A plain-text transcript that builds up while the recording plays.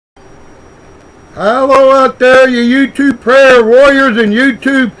Hello out there, you YouTube prayer warriors and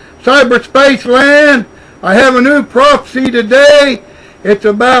YouTube cyberspace land. I have a new prophecy today. It's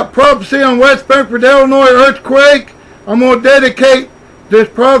about prophecy on West Frankfort, Illinois earthquake. I'm going to dedicate this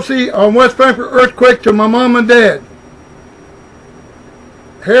prophecy on West Frankfort earthquake to my mom and dad.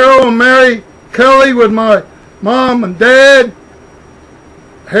 Harold and Mary Kelly was my mom and dad.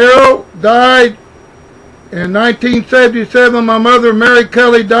 Harold died in 1977. My mother, Mary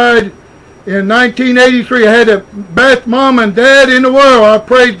Kelly, died in 1983. I had the best mom and dad in the world. I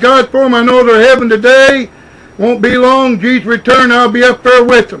praise God for them. I know they're in heaven today. Won't be long. Jesus return. I'll be up there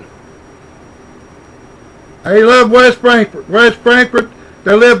with them. I love West Frankfort. West Frankfort,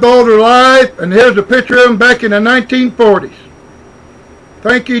 they lived all their life, and here's a picture of them back in the 1940s.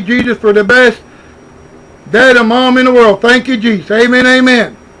 Thank you, Jesus, for the best dad and mom in the world. Thank you, Jesus. Amen,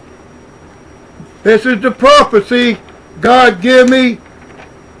 amen. This is the prophecy God gave me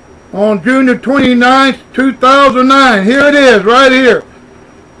on June the 29th, 2009. Here it is, right here.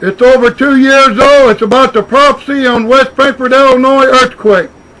 It's over 2 years old. It's about the prophecy on West Frankfort, Illinois earthquake.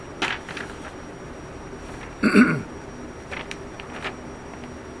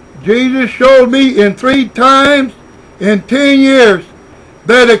 Jesus showed me in 3 times in 10 years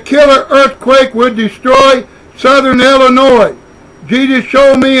that a killer earthquake would destroy southern Illinois. Jesus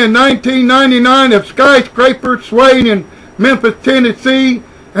showed me in 1999 of skyscrapers swaying in Memphis, Tennessee,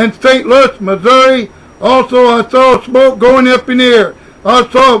 and St. Louis, Missouri. Also, I saw smoke going up in the air. I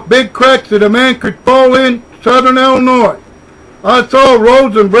saw big cracks that a man could fall in southern Illinois. I saw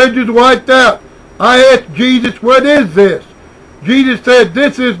roads and bridges wiped out. I asked Jesus, what is this? Jesus said,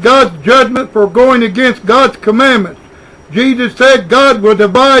 this is God's judgment for going against God's commandments. Jesus said God will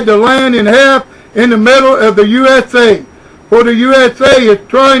divide the land in half in the middle of the USA. For the USA is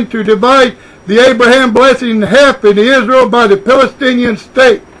trying to divide the Abraham blessing in half in Israel by the Palestinian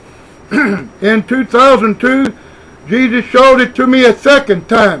state. In 2002, Jesus showed it to me a second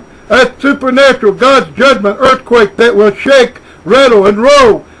time. A supernatural God's judgment earthquake that will shake, rattle, and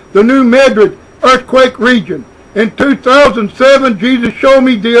roll the New Madrid earthquake region. In 2007, Jesus showed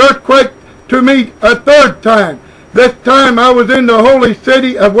me the earthquake to me a third time. This time I was in the holy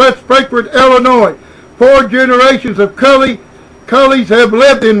city of West Frankfort, Illinois. 4 generations of Cullys have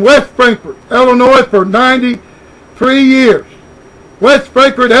lived in West Frankfort, Illinois for 93 years. West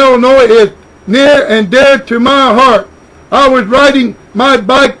Frankfort, Illinois is near and dear to my heart. I was riding my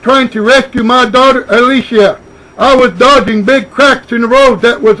bike trying to rescue my daughter Alicia. I was dodging big cracks in the road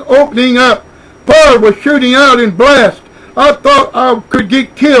that was opening up. Fire was shooting out in blast. I thought I could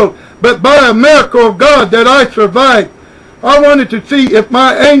get killed, but by a miracle of God that I survived. I wanted to see if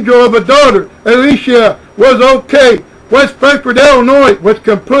my angel of a daughter, Alicia, was okay. West Frankfort, Illinois was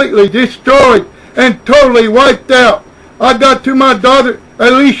completely destroyed and totally wiped out. I got to my daughter,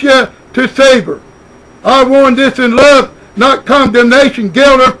 Alicia, to save her. I warned this in love, not condemnation,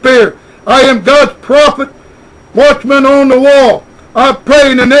 guilt, or fear. I am God's prophet, watchman on the wall. I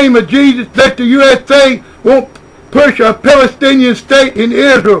pray in the name of Jesus that the USA won't push a Palestinian state in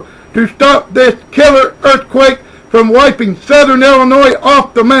Israel to stop this killer earthquake from wiping southern Illinois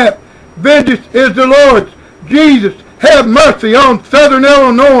off the map. Vengeance is the Lord's. Jesus, have mercy on southern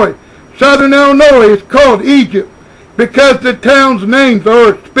Illinois. Southern Illinois is called Egypt because the town's names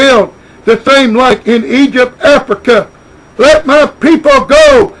are spelled the same like in Egypt, Africa. Let my people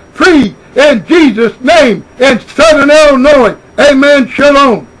go free in Jesus' name in southern Illinois. Amen.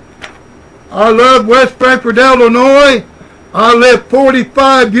 Shalom. I love West Frankfort, Illinois. I lived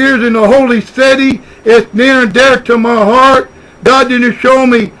 45 years in the holy city. It's near and dear to my heart. God didn't show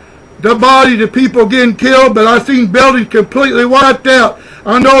me the bodies of people getting killed, but I've seen buildings completely wiped out.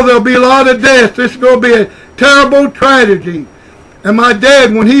 I know there'll be a lot of deaths. This is going to be a terrible tragedy. And my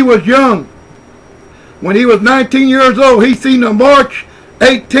dad, when he was young, when he was 19 years old, he seen a March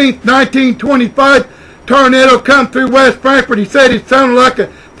 18th, 1925 tornado come through West Frankfort. He said it sounded like a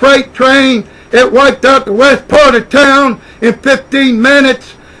freight train. It wiped out the west part of town in 15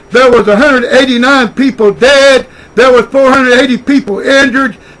 minutes. There was 189 people dead. There was 480 people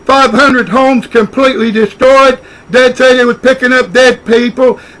injured. 500 homes completely destroyed. Dad said he was picking up dead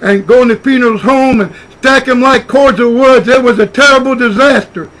people and going to funerals home and stack them like cords of woods. It was a terrible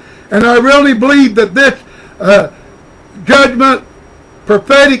disaster. And I really believe that this judgment,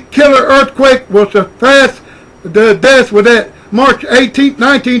 prophetic killer earthquake will surpass the deaths with that March 18,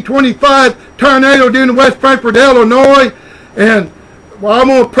 1925 tornado in West Frankfort, Illinois. And well, I'm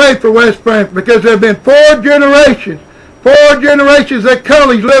going to pray for West Frankfort because there have been 4 generations that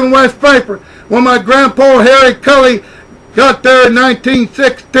Cullys live in West Frankfort. When my grandpa Harry Cully got there in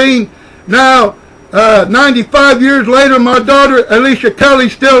 1916, now 95 years later, my daughter Alicia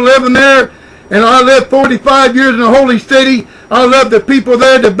Kelly's still living there, And I lived 45 years in the Holy City. I love the people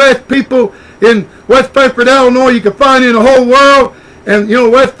there, the best people in West Frankfort, Illinois you can find in the whole world. And you know,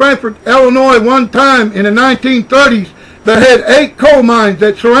 West Frankfort, Illinois, one time in the 1930s, they had 8 coal mines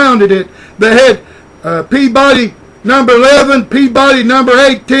that surrounded it. They had Peabody number 11, Peabody number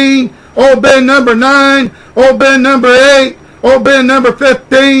 18, Old Bend number 9, Old Bend number 8, Old Bend number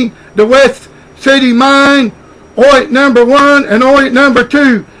 15, the West City Mine, Oit number 1, and Oit number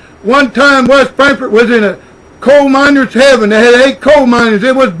 2. One time West Frankfort was in a coal miner's heaven. They had 8 coal miners.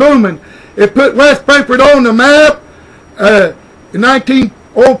 It was booming. It put West Frankfort on the map. In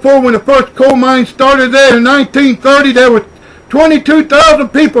 1904, when the first coal mine started there, in 1930, there were 22,000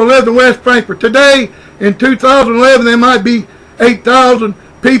 people lived in West Frankfort. Today, in 2011, there might be 8,000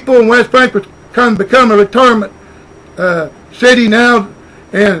 people, and West Frankfort's kind of become a retirement city now.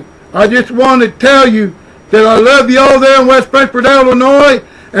 And I just want to tell you that I love you all there in West Frankfort, Illinois.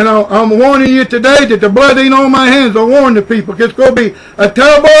 And I'm warning you today that the blood ain't on my hands. I warn the people. It's going to be a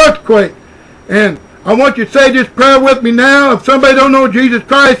terrible earthquake. And I want you to say this prayer with me now. If somebody don't know Jesus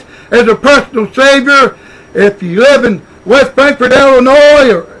Christ as a personal Savior, if you live in West Frankfort,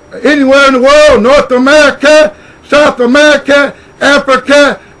 Illinois, or anywhere in the world, North America, South America,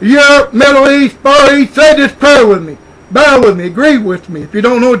 Africa, Europe, Middle East, Far East, say this prayer with me. Bow with me. Agree with me. If you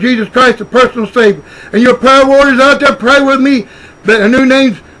don't know Jesus Christ as a personal Savior. And your prayer warriors out there, pray with me. That a new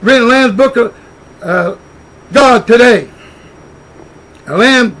name's written in the Lamb's Book of God today. A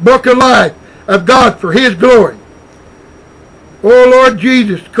Lamb's Book of Life of God for His glory. Oh Lord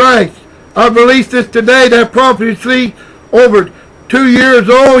Jesus Christ, I release this today, that prophecy over 2 years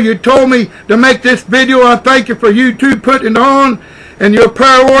old. You told me to make this video. I thank you for you two putting it on. And your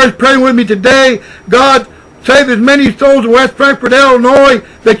prayer warriors praying with me today. God, save as many souls in West Frankfort, Illinois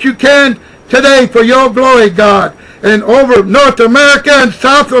that you can today for your glory, God. And over North America and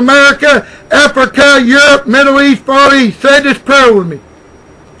South America, Africa, Europe, Middle East, Far East. Say this prayer with me.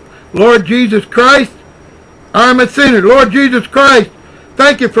 Lord Jesus Christ, I'm a sinner. Lord Jesus Christ,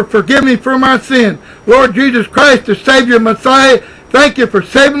 thank you for forgiving me for my sin. Lord Jesus Christ, the Savior, Messiah, thank you for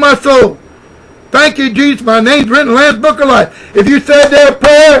saving my soul. Thank you, Jesus. My name's written in the Lamb's Book of Life. If you said that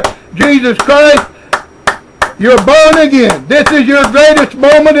prayer, Jesus Christ, you're born again. This is your greatest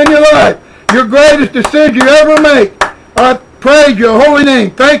moment in your life. Your greatest decision you ever make. I praise your holy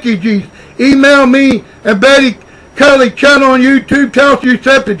name. Thank you, Jesus. Email me and Betty Kelly channel on YouTube. Tell us you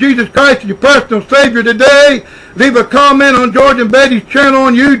accepted Jesus Christ as your personal Savior today. Leave a comment on George and Betty's channel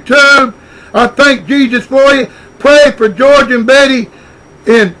on YouTube. I thank Jesus for you. Pray for George and Betty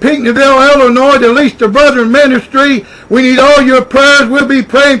in Pinckneyville, Illinois, the Least of Brethren Ministry. We need all your prayers. We'll be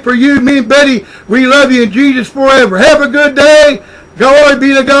praying for you. Me and Betty, we love you in Jesus forever. Have a good day. Glory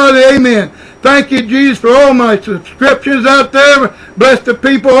be to God. Amen. Thank you, Jesus, for all my subscriptions out there. Bless the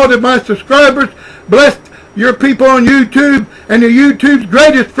people, all of my subscribers. Bless your people on YouTube and the YouTube's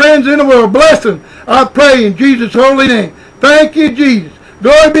greatest friends in the world. Bless them. I pray in Jesus' holy name. Thank you, Jesus.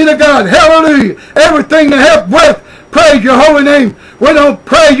 Glory be to God. Hallelujah. Everything that have breath, praise your holy name. We don't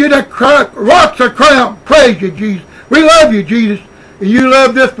praise you, the rocks are crying out. Praise you, Jesus. We love you, Jesus. And you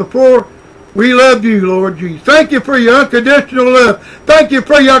loved us before we loved you, Lord Jesus. Thank you for your unconditional love. Thank you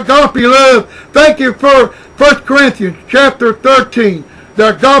for your agape love. Thank you for 1 Corinthians chapter 13. The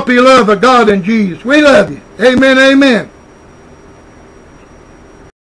agape love of God and Jesus. We love you. Amen, amen.